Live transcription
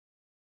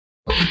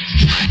It's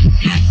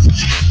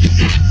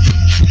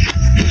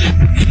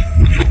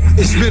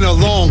been a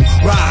long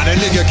ride, a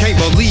nigga can't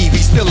believe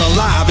he's still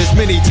alive. As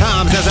many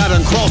times as I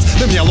done crossed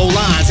them yellow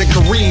lines and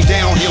careened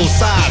downhill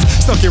sides,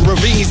 stuck in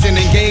ravines and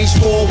engaged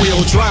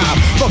four-wheel drive.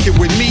 Fucking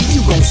with me,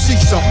 you gon'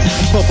 see something.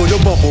 Bumper to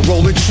bumper,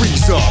 rolling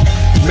trees up.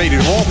 Made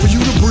it hard for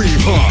you to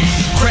breathe, huh?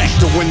 Crack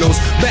the windows,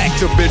 back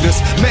to business.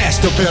 Mash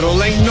the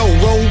pedal, ain't no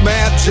road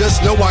map,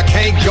 just know I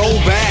can't go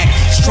back.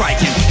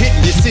 Striking,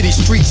 hitting your city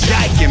streets,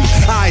 yiking.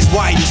 Eyes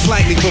widen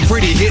slightly for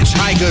pretty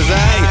hitchhikers,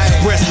 ayy.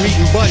 Breast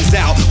meeting buns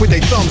out with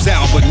their thumbs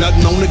out, but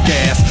nothing on the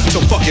gas.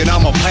 So fuck it,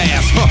 I'ma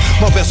pass, huh?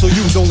 My vessel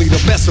use only the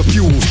best of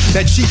fuels.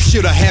 That cheap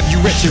shit'll have you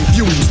retching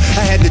views.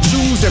 I had to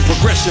choose and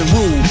progression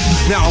rule.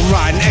 Now I'm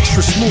riding extra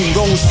smooth,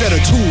 own set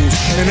of tools.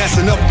 And that's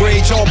an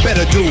upgrade y'all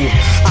better do.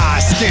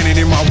 Eyes scanning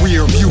in my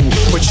rear view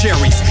for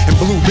cherries and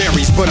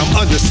blueberries, but I'm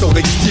under so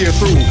they steer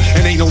through.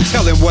 And ain't no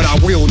telling what I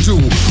will do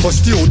or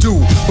still do.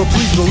 But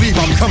please believe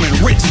I'm coming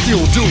rich,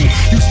 still do.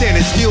 You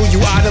standing still,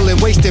 you idling,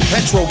 wasting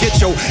petrol.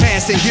 Get your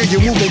ass in here, you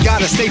moving,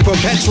 gotta stay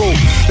perpetual.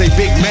 They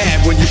big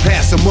mad when you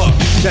pass them up.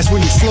 That's when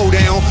you slow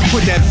down,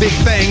 put that big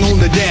thing on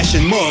the dash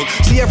and mug.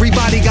 See,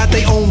 everybody got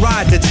their own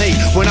ride to take.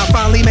 When I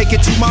finally make it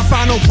to my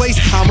final place,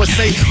 I'ma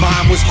say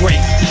mine was great.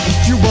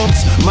 Few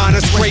bumps, minor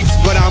scrapes,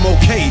 but I'm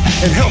okay.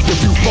 And helped a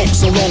few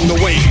folks along the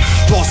way.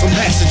 Lost some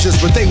passengers,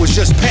 but they was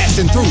just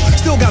passing through.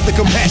 Still got the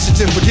compassion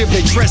to forgive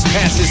their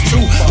trespasses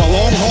too. My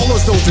long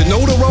haulers, those that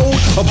know the road,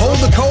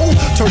 uphold the code,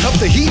 turn up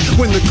the heat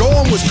when the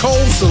going was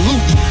cold.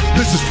 Salute,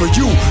 this is for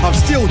you. I'm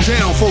still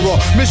down for a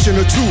mission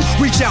or two.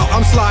 Reach out,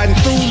 I'm sliding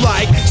through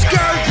like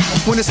skirt.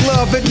 When it's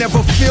love, it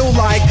never feel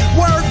like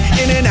work.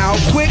 In and out,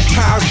 quick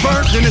tires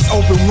burnt, then it's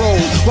open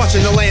road.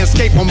 Watching the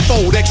landscape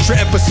unfold, extra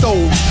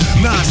episodes,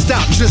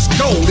 non-stop, just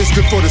gold. It's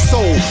good for the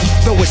soul,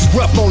 though it's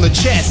rough on the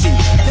chassis.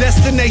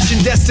 Destination,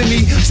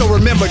 destiny, so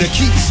remember to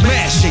keep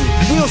smashing.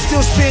 Wheels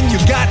still spin, you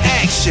got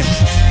action.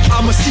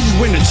 I'ma see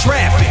you in the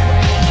traffic.